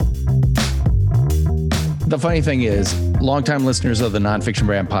The funny thing is, longtime listeners of the Nonfiction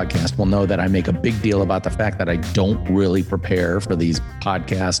Brand podcast will know that I make a big deal about the fact that I don't really prepare for these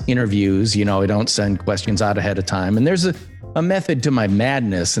podcast interviews. You know, I don't send questions out ahead of time. And there's a method to my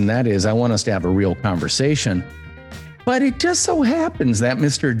madness, and that is I want us to have a real conversation. But it just so happens that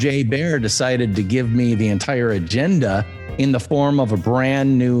Mr. Jay Baer decided to give me the entire agenda in the form of a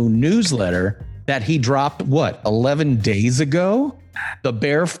brand new newsletter that he dropped, 11 days ago? The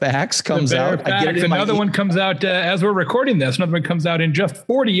Baer Facts comes out. Another one comes out as we're recording this. Another one comes out in just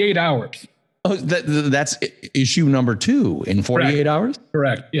 48 hours. Oh, that's issue number 2 in 48 hours?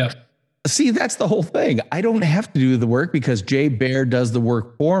 Correct. Yes. See, that's the whole thing. I don't have to do the work because Jay Baer does the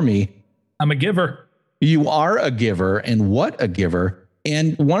work for me. I'm a giver. You are a giver, and what a giver.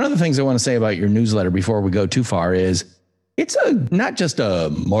 And one of the things I want to say about your newsletter before we go too far is it's not just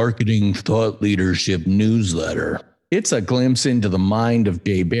a marketing thought leadership newsletter. It's a glimpse into the mind of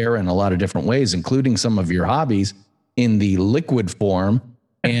Jay Baer in a lot of different ways, including some of your hobbies in the liquid form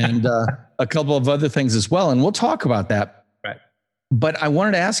and a couple of other things as well. And we'll talk about that. Right. But I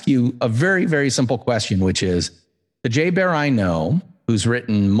wanted to ask you a very, very simple question, which is the Jay Baer I know, who's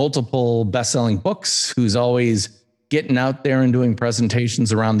written multiple best-selling books, who's always getting out there and doing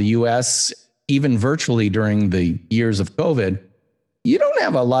presentations around the U.S., even virtually during the years of COVID. You don't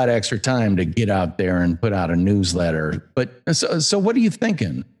have a lot of extra time to get out there and put out a newsletter. But so what are you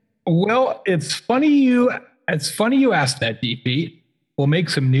thinking? Well, it's funny you asked that, DP. We'll make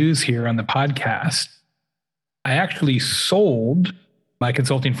some news here on the podcast. I actually sold my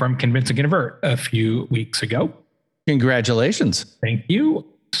consulting firm, Convince and Convert, a few weeks ago. Congratulations. Thank you.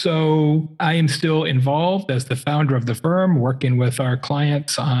 So I am still involved as the founder of the firm, working with our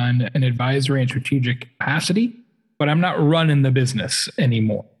clients on an advisory and strategic capacity. But I'm not running the business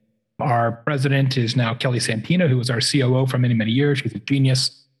anymore. Our president is now Kelly Santina, who was our COO for many, many years. She's a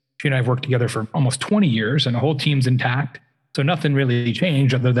genius. She and I have worked together for almost 20 years, and the whole team's intact. So nothing really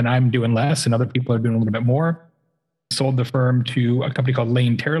changed other than I'm doing less and other people are doing a little bit more. Sold the firm to a company called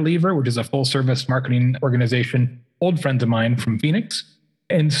Lane Terralever, which is a full-service marketing organization, old friends of mine from Phoenix.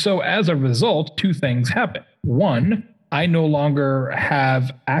 And so as a result, 2 things happen. One, I no longer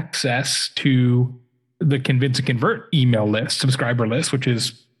have access to the Convince and Convert email list, subscriber list, which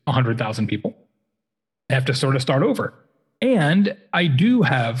is 100,000 people. I have to sort of start over. And I do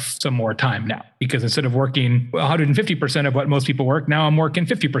have some more time now because instead of working 150% of what most people work, now I'm working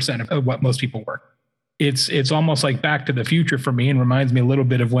 50% of what most people work. It's almost like Back to the Future for me and reminds me a little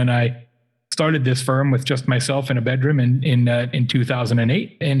bit of when I started this firm with just myself in a bedroom in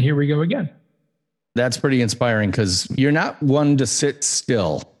 2008. And here we go again. That's pretty inspiring because you're not one to sit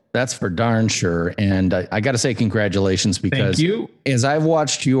still. That's for darn sure. And I got to say congratulations because Thank you. As I've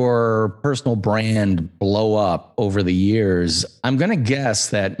watched your personal brand blow up over the years, I'm going to guess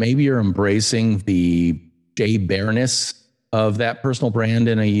that maybe you're embracing the Jay Baerness of that personal brand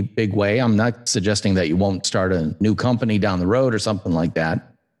in a big way. I'm not suggesting that you won't start a new company down the road or something like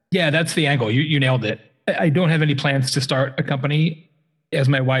that. Yeah, that's the angle. You nailed it. I don't have any plans to start a company. As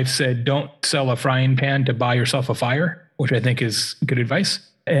my wife said, don't sell a frying pan to buy yourself a fire, which I think is good advice.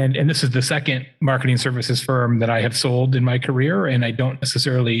 And this is the second marketing services firm that I have sold in my career, and I don't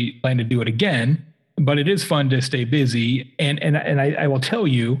necessarily plan to do it again, but it is fun to stay busy. And I will tell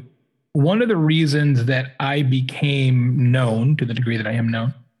you, one of the reasons that I became known to the degree that I am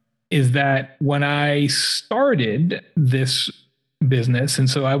known is that when I started this business, and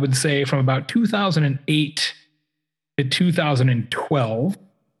so I would say from about 2008 to 2012,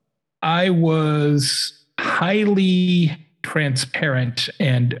 I was highly transparent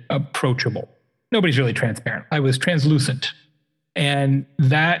and approachable. Nobody's really transparent. I was translucent. And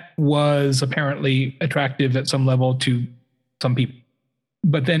that was apparently attractive at some level to some people.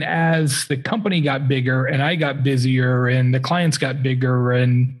 But then as the company got bigger and I got busier and the clients got bigger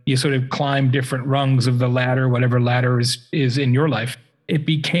and you sort of climb different rungs of the ladder, whatever ladder is in your life, it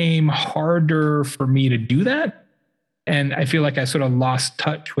became harder for me to do that. And I feel like I sort of lost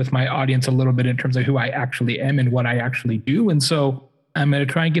touch with my audience a little bit in terms of who I actually am and what I actually do. And so I'm going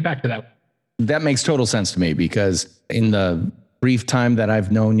to try and get back to that. That makes total sense to me because in the brief time that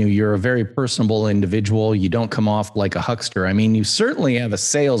I've known you, you're a very personable individual. You don't come off like a huckster. I mean, you certainly have a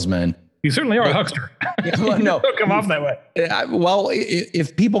salesman. You certainly are a huckster. Yeah, well, no, don't come off that way. Well,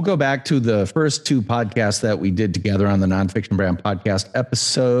 if people go back to the first 2 podcasts that we did together on the Nonfiction Brand podcast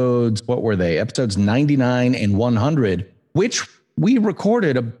episodes, what were they? Episodes 99 and 100, which we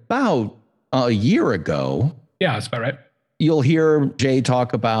recorded about a year ago. Yeah, that's about right. You'll hear Jay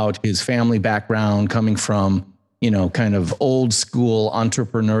talk about his family background coming from, kind of old school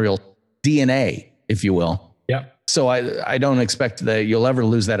entrepreneurial DNA, if you will. Yeah. So I don't expect that you'll ever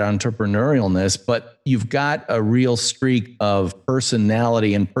lose that entrepreneurialness, but you've got a real streak of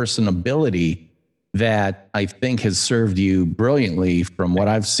personality and personability that I think has served you brilliantly from what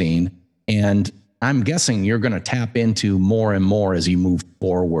I've seen. And I'm guessing you're going to tap into more and more as you move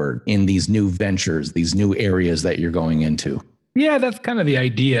forward in these new ventures, these new areas that you're going into. Yeah, that's kind of the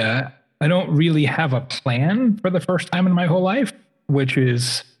idea. I don't really have a plan for the first time in my whole life, which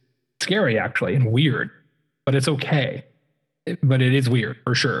is scary actually and weird, but it's okay. But it is weird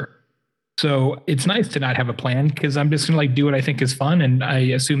for sure. So it's nice to not have a plan because I'm just going to like do what I think is fun. And I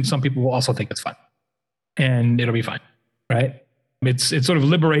assume some people will also think it's fun and it'll be fine. Right. It's sort of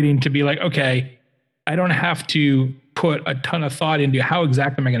liberating to be like, okay, I don't have to put a ton of thought into how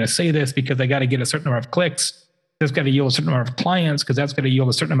exactly am I going to say this because I got to get a certain number of clicks. That's got to yield a certain amount of clients because that's going to yield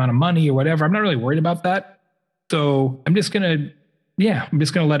a certain amount of money or whatever. I'm not really worried about that. So I'm just going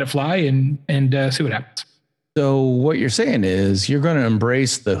to let it fly and see what happens. So what you're saying is you're going to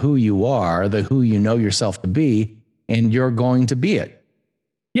embrace the who you are, the who you know yourself to be, and you're going to be it.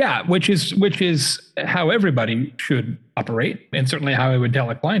 Yeah, which is how everybody should operate, and certainly how I would tell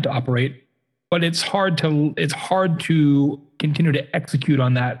a client to operate. But it's hard to continue to execute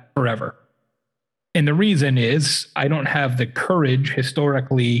on that forever. And the reason is I don't have the courage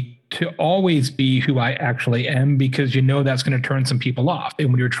historically to always be who I actually am, because that's going to turn some people off. And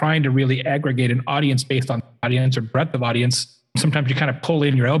when you're trying to really aggregate an audience based on audience or breadth of audience, sometimes you kind of pull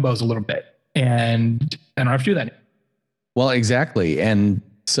in your elbows a little bit, and I don't have to do that. Well, exactly. And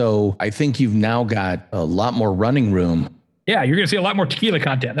so I think you've now got a lot more running room. Yeah, you're going to see a lot more tequila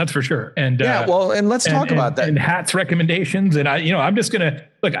content, that's for sure. And and let's talk about that. And hats recommendations. And I'm just going to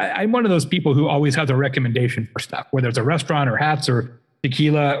look. I'm one of those people who always has a recommendation for stuff, whether it's a restaurant or hats or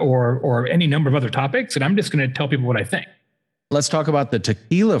tequila or any number of other topics. And I'm just going to tell people what I think. Let's talk about the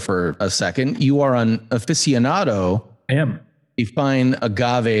tequila for a second. You are an aficionado. I am. Define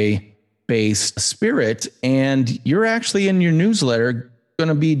agave-based spirit, and you're actually in your newsletter going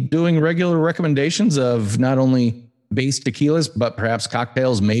to be doing regular recommendations of not only base tequilas, but perhaps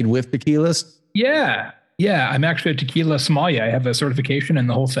cocktails made with tequilas. Yeah. I'm actually a tequila sommelier. I have a certification and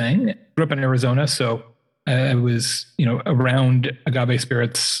the whole thing. Grew up in Arizona, so I was, around agave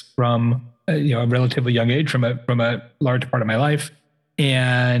spirits from a relatively young age, from a large part of my life,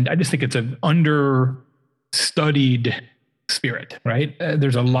 and I just think it's an understudied spirit. Right?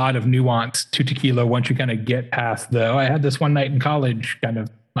 There's a lot of nuance to tequila once you kind of get past I had this one night in college kind of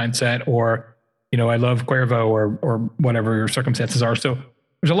mindset, or I love Cuervo or whatever your circumstances are. So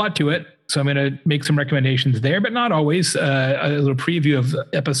there's a lot to it. So I'm going to make some recommendations there, but not always. A little preview of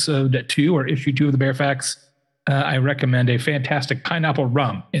episode 2 or issue 2 of the Bear Facts. I recommend a fantastic pineapple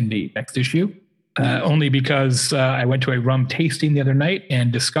rum in the next issue, only because I went to a rum tasting the other night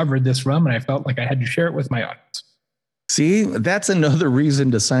and discovered this rum, and I felt like I had to share it with my audience. See, that's another reason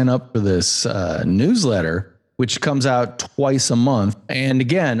to sign up for this newsletter, which comes out twice a month. And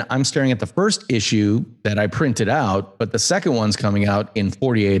again, I'm staring at the first issue that I printed out, but the second one's coming out in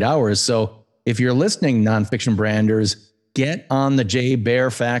 48 hours. So if you're listening, nonfiction branders, get on the Jay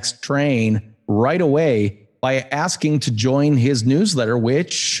Bear Facts train right away by asking to join his newsletter,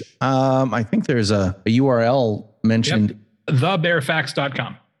 which I think there's a URL mentioned. Yep.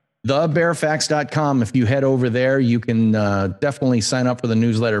 TheBearFacts.com. TheBearFacts.com. If you head over there, you can definitely sign up for the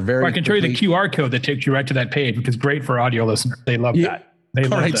newsletter I can show you the QR code that takes you right to that page, which is great for audio listeners. They love that. All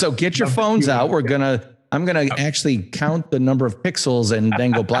right, so get your phones out. I'm gonna actually count the number of pixels and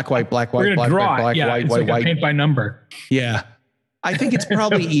then go black, white, black, white, black, white, white, white. Paint by number. Yeah. I think it's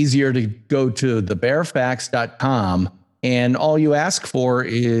probably easier to go to thebearfacts.com, and all you ask for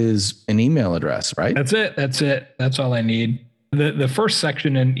is an email address, right? That's it. That's all I need. The first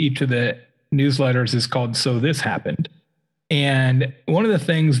section in each of the newsletters is called So This Happened. And one of the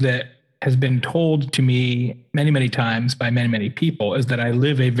things that has been told to me many, many times by many, many people is that I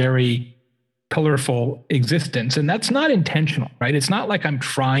live a very colorful existence. And that's not intentional, right? It's not like I'm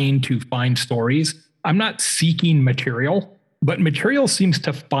trying to find stories. I'm not seeking material, but material seems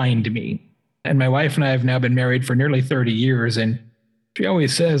to find me. And my wife and I have now been married for nearly 30 years. And she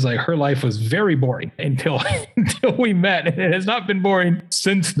always says like her life was very boring until we met. And it has not been boring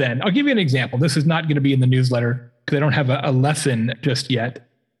since then. I'll give you an example. This is not going to be in the newsletter because I don't have a lesson just yet.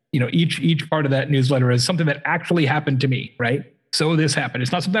 Each part of that newsletter is something that actually happened to me, right? So this happened.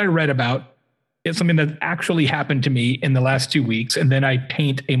 It's not something I read about. It's something that actually happened to me in the last 2 weeks. And then I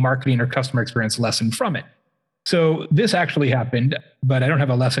paint a marketing or customer experience lesson from it. So this actually happened, but I don't have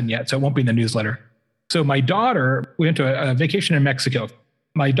a lesson yet. So it won't be in the newsletter. So my daughter, we went to a vacation in Mexico.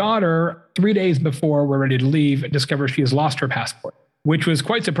 My daughter, 3 days before we're ready to leave, discovers she has lost her passport. which was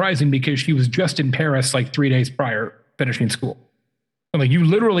quite surprising because she was just in Paris like 3 days prior finishing school. I'm like, you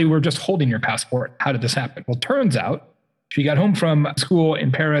literally were just holding your passport. How did this happen? Well, turns out she got home from school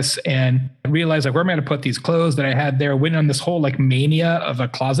in Paris and realized, like, where am I going to put these clothes that I had there? Went on this whole like mania of a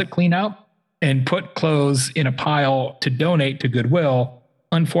closet clean out and put clothes in a pile to donate to Goodwill.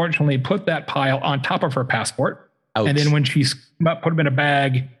 Unfortunately, put that pile on top of her passport. Ouch. And then when she put them in a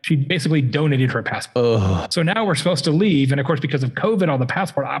bag, she basically donated her passport. Ugh. So now we're supposed to leave. And of course, because of COVID, all the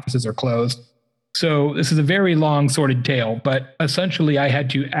passport offices are closed. So this is a very long sordid tale, but essentially I had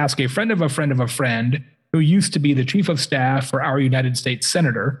to ask a friend of a friend of a friend who used to be the chief of staff for our United States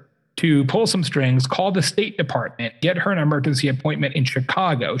senator to pull some strings, call the State Department, get her an emergency appointment in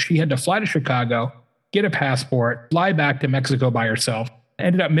Chicago. She had to fly to Chicago, get a passport, fly back to Mexico by herself.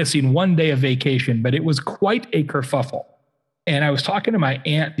 Ended up missing 1 day of vacation, but it was quite a kerfuffle. And I was talking to my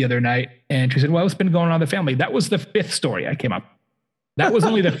aunt the other night and she said, well, it's been going on in the family. That was the fifth story I came up. That was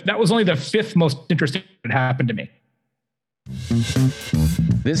only the fifth most interesting that happened to me.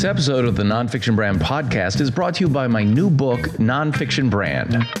 This episode of the Nonfiction Brand podcast is brought to you by my new book, Nonfiction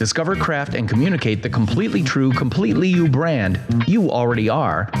Brand. Discover, craft, and communicate the completely true, completely you brand you already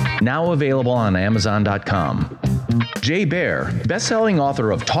are, now available on Amazon.com. Jay Baer, best-selling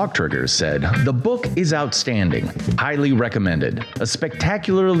author of Talk Triggers, said, "The book is outstanding, highly recommended, a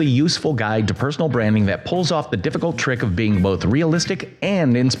spectacularly useful guide to personal branding that pulls off the difficult trick of being both realistic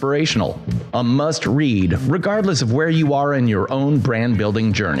and inspirational. A must-read, regardless of where you are in your own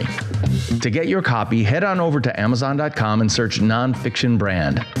brand-building journey." To get your copy, head on over to Amazon.com and search Nonfiction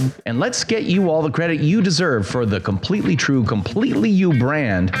Brand. And let's get you all the credit you deserve for the completely true, completely you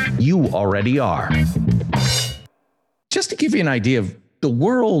brand you already are. Just to give you an idea of the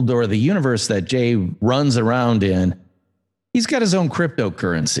world or the universe that Jay runs around in, he's got his own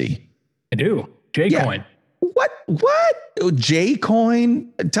cryptocurrency. I do. Jcoin. Yeah. What?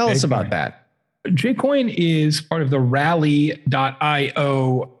 Jcoin? Tell us about that. Jcoin is part of the Rally.io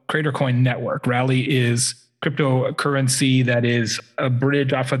Creator Coin network. Rally is cryptocurrency that is a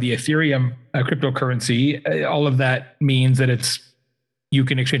bridge off of the Ethereum cryptocurrency. All of that means that you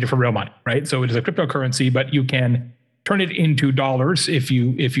can exchange it for real money, right? So it is a cryptocurrency, but you can turn it into dollars if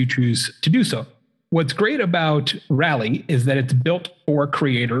you choose to do so. What's great about Rally is that it's built for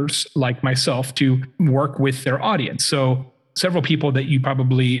creators like myself to work with their audience. So several people that you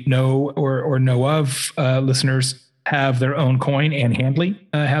probably know or know of, listeners, have their own coin. Ann Handley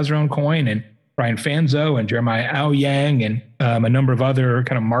has her own coin, and Brian Fanzo and Jeremiah Aoyang and a number of other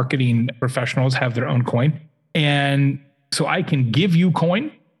kind of marketing professionals have their own coin. And so I can give you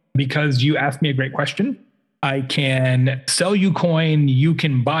coin because you asked me a great question. I can sell you coin. You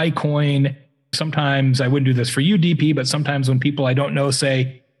can buy coin. Sometimes I wouldn't do this for you, DP, but sometimes when people I don't know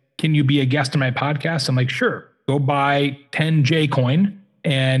say, can you be a guest on my podcast? I'm like, sure, go buy 10 Jcoin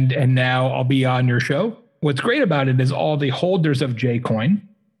and now I'll be on your show. What's great about it is all the holders of Jcoin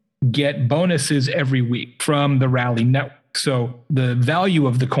get bonuses every week from the Rally network. So the value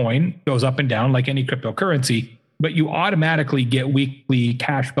of the coin goes up and down like any cryptocurrency, but you automatically get weekly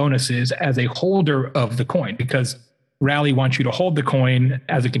cash bonuses as a holder of the coin because Rally wants you to hold the coin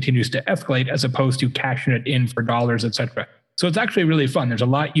as it continues to escalate as opposed to cashing it in for dollars, et cetera. So it's actually really fun. There's a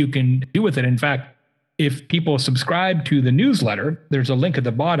lot you can do with it. In fact, if people subscribe to the newsletter, there's a link at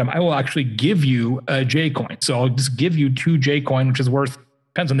the bottom. I will actually give you a Jcoin. So I'll just give you 2 Jcoin, which is worth,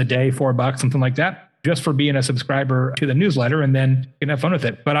 depends on the day, $4, something like that, just for being a subscriber to the newsletter, and then you can have fun with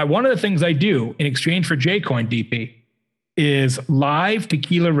it. But one of the things I do in exchange for Jcoin, DP, is live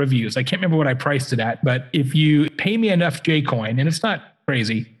tequila reviews. I can't remember what I priced it at, but if you pay me enough Jcoin, and it's not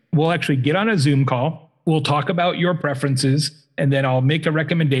crazy, we'll actually get on a Zoom call. We'll talk about your preferences, and then I'll make a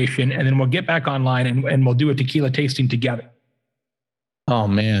recommendation, and then we'll get back online and we'll do a tequila tasting together. Oh,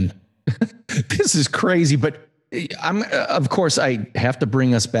 man. This is crazy, but of course, I have to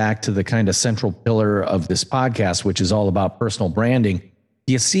bring us back to the kind of central pillar of this podcast, which is all about personal branding.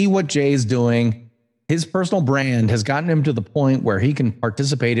 Do you see what Jay's doing? His personal brand has gotten him to the point where he can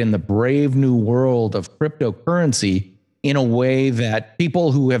participate in the brave new world of cryptocurrency in a way that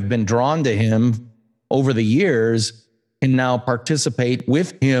people who have been drawn to him over the years can now participate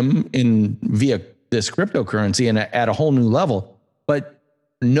with him via this cryptocurrency and at a whole new level. But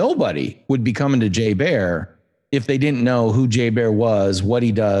nobody would be coming to Jay Baer if they didn't know who Jay Baer was, what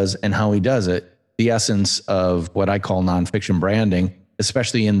he does, and how he does it. The essence of what I call nonfiction branding,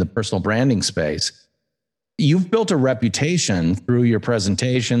 especially in the personal branding space. You've built a reputation through your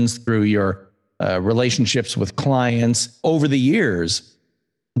presentations, through your relationships with clients over the years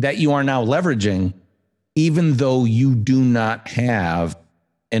that you are now leveraging, even though you do not have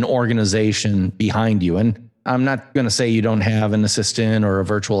an organization behind you. And I'm not going to say you don't have an assistant or a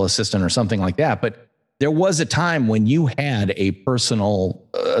virtual assistant or something like that, but there was a time when you had a personal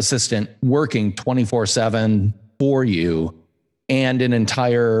assistant working 24/7 for you and an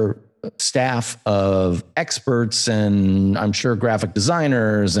entire staff of experts and I'm sure graphic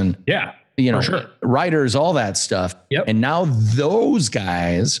designers and writers, all that stuff. Yep. And now those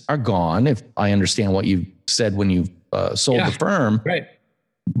guys are gone. If I understand what you said when you sold the firm, right?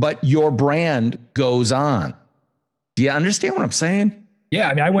 But your brand goes on. Do you understand what I'm saying? Yeah.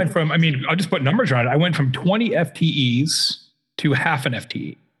 I mean, I'll just put numbers around it. I went from 20 FTEs to half an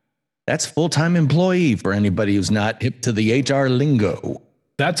FTE. That's full-time employee for anybody who's not hip to the HR lingo.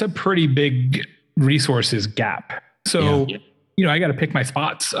 That's a pretty big resources gap. So, I got to pick my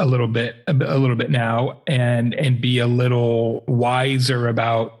spots a little bit now and be a little wiser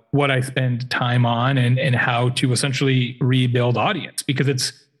about what I spend time on and how to essentially rebuild audience. Because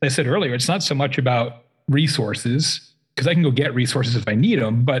as I said earlier, it's not so much about resources, because I can go get resources if I need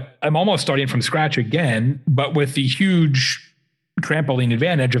them, but I'm almost starting from scratch again, but with the huge trampoline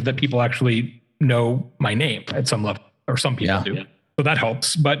advantage of that people actually know my name at some level, or some people do. So that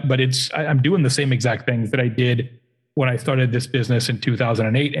helps, but I'm doing the same exact things that I did when I started this business in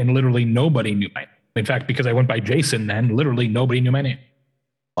 2008, and literally nobody knew my name. In fact, because I went by Jason then, literally nobody knew my name.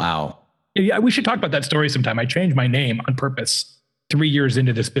 Wow. Yeah, we should talk about that story sometime. I changed my name on purpose 3 years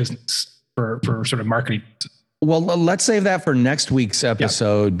into this business for sort of marketing. Well, let's save that for next week's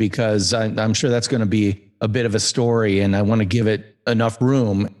episode because I'm sure that's going to be a bit of a story and I want to give it enough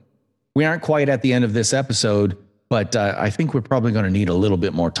room. We aren't quite at the end of this episode, but I think we're probably going to need a little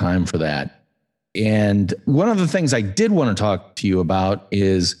bit more time for that. And one of the things I did want to talk to you about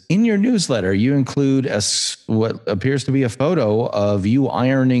is in your newsletter, you include what appears to be a photo of you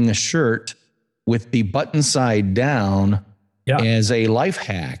ironing a shirt with the button side down as a life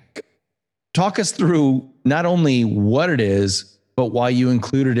hack. Talk us through not only what it is, but why you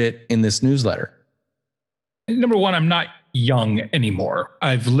included it in this newsletter. Number one, I'm not young anymore.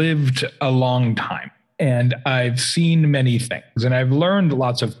 I've lived a long time and I've seen many things and I've learned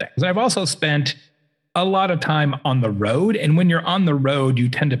lots of things. And I've also spent a lot of time on the road. And when you're on the road, you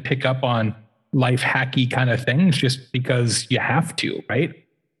tend to pick up on life hacky kind of things just because you have to, right?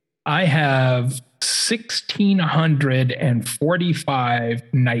 I have 1,645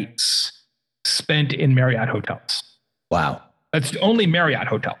 nights spent in Marriott hotels. Wow. That's only Marriott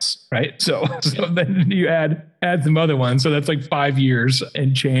hotels, right? So then you add some other ones. So that's like 5 years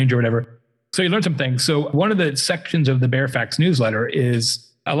and change or whatever. So you learn some things. So one of the sections of the Bearfax newsletter is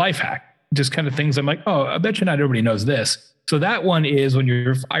a life hack, just kind of things I'm like, oh, I bet you not everybody knows this. So that one is when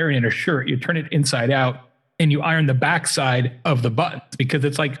you're ironing a shirt, you turn it inside out and you iron the backside of the buttons because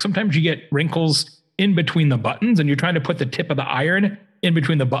it's like sometimes you get wrinkles in between the buttons and you're trying to put the tip of the iron in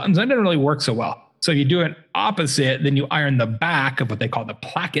between the buttons. That doesn't really work so well. So if you do it opposite, then you iron the back of what they call the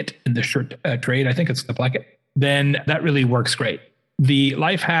placket in the shirt trade. I think it's the placket. Then that really works great. The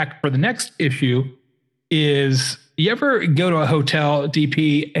life hack for the next issue is you ever go to a hotel,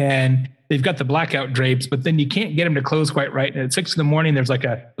 DP, and they've got the blackout drapes, but then you can't get them to close quite right. And at 6 a.m, there's like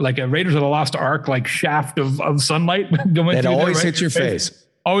a Raiders of the Lost Ark, like shaft of sunlight going that through. Always right hits your face.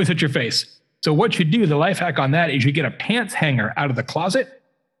 Always hit your face. So what you do, the life hack on that is you get a pants hanger out of the closet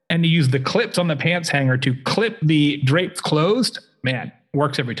and you use the clips on the pants hanger to clip the drapes closed. Man,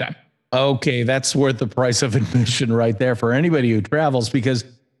 works every time. Okay, that's worth the price of admission right there for anybody who travels because,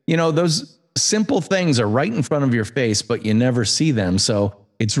 those simple things are right in front of your face, but you never see them. So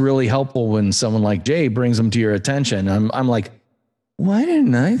it's really helpful when someone like Jay brings them to your attention. I'm like, why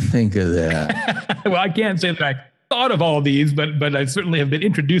didn't I think of that? Well, I can't say that I thought of all of these, but I certainly have been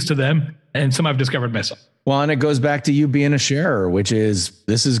introduced to them and some I've discovered myself. Well, and it goes back to you being a sharer, which is,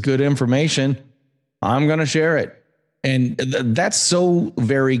 this is good information. I'm going to share it. And that's so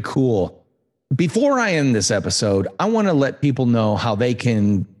very cool. Before I end this episode, I want to let people know how they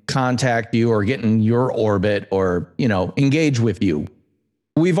can contact you or get in your orbit or, engage with you.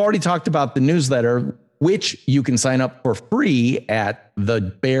 We've already talked about the newsletter, which you can sign up for free at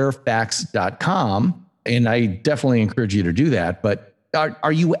thebearfax.com. And I definitely encourage you to do that. But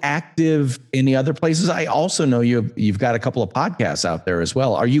are you active in the other places? I also know you've got a couple of podcasts out there as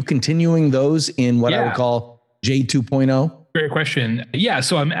well. Are you continuing those in what I would call J 2.0? Great question. Yeah.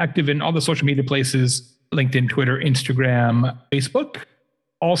 So I'm active in all the social media places, LinkedIn, Twitter, Instagram, Facebook.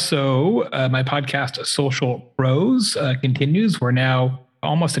 Also, my podcast, Social Pros, continues. We're now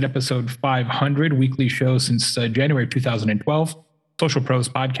almost at episode 500, weekly show since January 2012,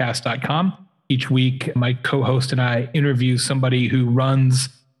 socialprospodcast.com. Each week, my co-host and I interview somebody who runs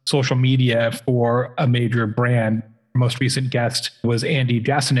social media for a major brand. most recent guest was Andy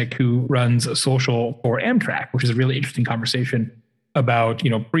Jasinick, who runs social for Amtrak, which is a really interesting conversation about,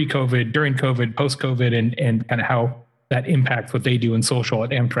 pre-COVID, during COVID, post-COVID, and kind of how that impacts what they do in social at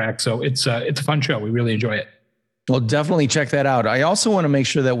Amtrak. So it's a fun show. We really enjoy it. Well, definitely check that out. I also want to make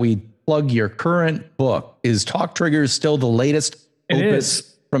sure that we plug your current book. Is Talk Triggers still the latest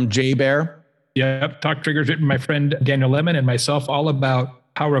opus from Jay Baer? Yep. Talk Triggers, written by my friend Daniel Lemon and myself, all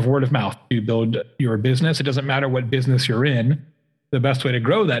about power of word of mouth to build your business. It doesn't matter what business you're in. The best way to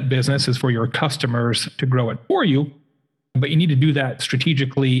grow that business is for your customers to grow it for you. But you need to do that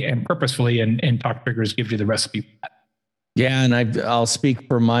strategically and purposefully, and Talk Triggers gives you the recipe for that. Yeah, and I'll speak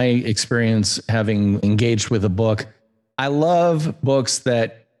for my experience having engaged with a book. I love books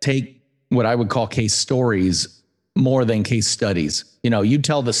that take what I would call case stories more than case studies. You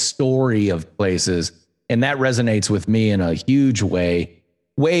tell the story of places, and that resonates with me in a huge way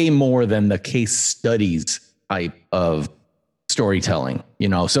more than the case studies type of storytelling.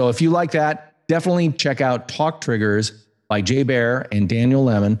 So if you like that, definitely check out Talk Triggers by Jay Baer and Daniel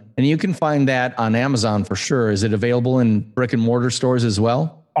Lemon. And you can find that on Amazon for sure. Is it available in brick and mortar stores as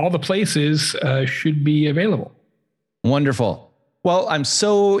well? All the places should be available. Wonderful. Well, I'm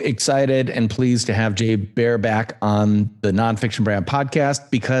so excited and pleased to have Jay Baer back on the Nonfiction Brand podcast,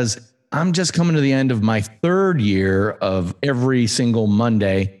 because I'm just coming to the end of my third year of every single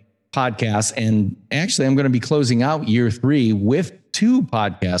Monday podcast. And actually, I'm going to be closing out year 3 with 2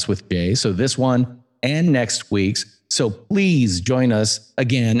 podcasts with Jay. So this one and next week's. So please join us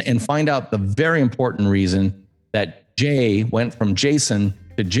again and find out the very important reason that Jay went from Jason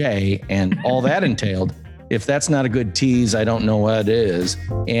to Jay and all that entailed. If that's not a good tease, I don't know what is.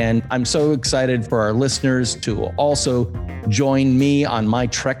 And I'm so excited for our listeners to also join me on my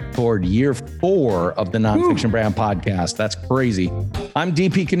trek toward year 4 of the Nonfiction Brand podcast. That's crazy. I'm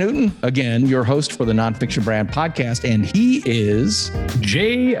DP Knudten, again, your host for the Nonfiction Brand podcast, and he is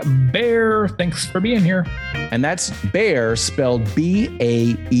Jay Baer. Thanks for being here. And that's Baer, spelled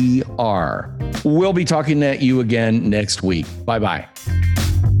B-A-E-R. We'll be talking to you again next week. Bye-bye.